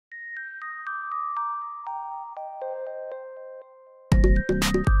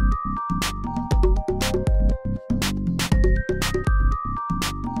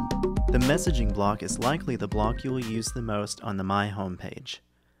The messaging block is likely the block you will use the most on the My Home page.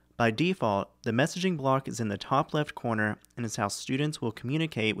 By default, the messaging block is in the top left corner and is how students will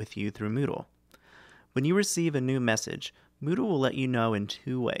communicate with you through Moodle. When you receive a new message, Moodle will let you know in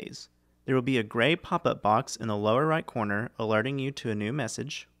two ways. There will be a gray pop-up box in the lower right corner alerting you to a new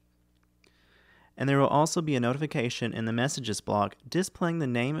message, and there will also be a notification in the Messages block displaying the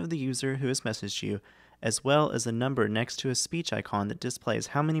name of the user who has messaged you, as well as a number next to a speech icon that displays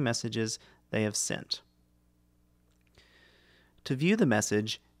how many messages they have sent. To view the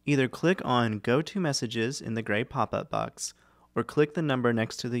message, either click on Go to Messages in the gray pop-up box, or click the number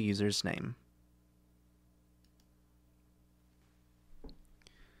next to the user's name.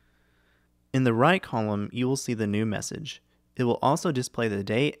 In the right column, you will see the new message. It will also display the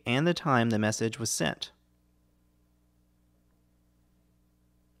date and the time the message was sent.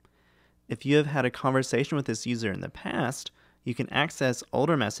 If you have had a conversation with this user in the past, you can access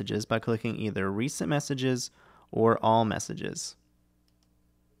older messages by clicking either Recent Messages or All Messages.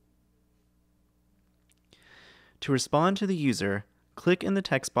 To respond to the user, click in the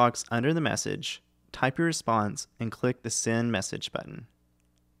text box under the message, type your response, and click the Send Message button.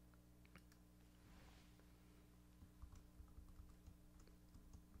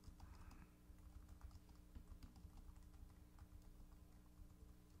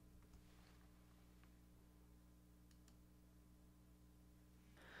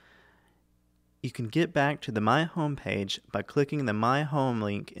 You can get back to the My Home page by clicking the My Home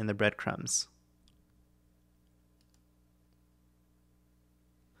link in the breadcrumbs.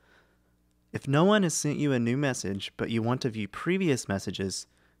 If no one has sent you a new message but you want to view previous messages,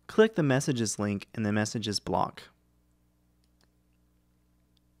 click the Messages link in the Messages block.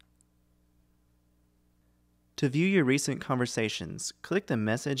 To view your recent conversations, click the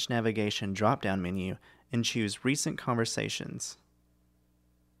Message Navigation drop-down menu and choose Recent Conversations.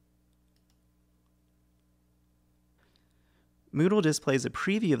 Moodle displays a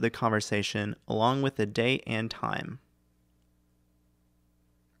preview of the conversation along with the date and time.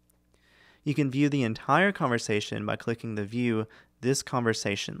 You can view the entire conversation by clicking the View This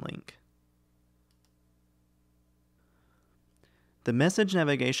Conversation link. The Message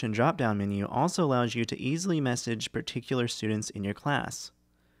Navigation drop-down menu also allows you to easily message particular students in your class.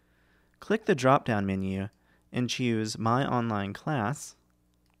 Click the drop-down menu and choose My Online Class,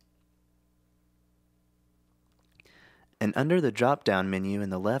 and under the drop-down menu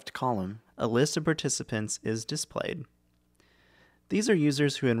in the left column, a list of participants is displayed. These are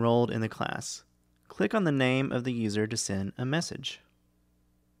users who enrolled in the class. Click on the name of the user to send a message.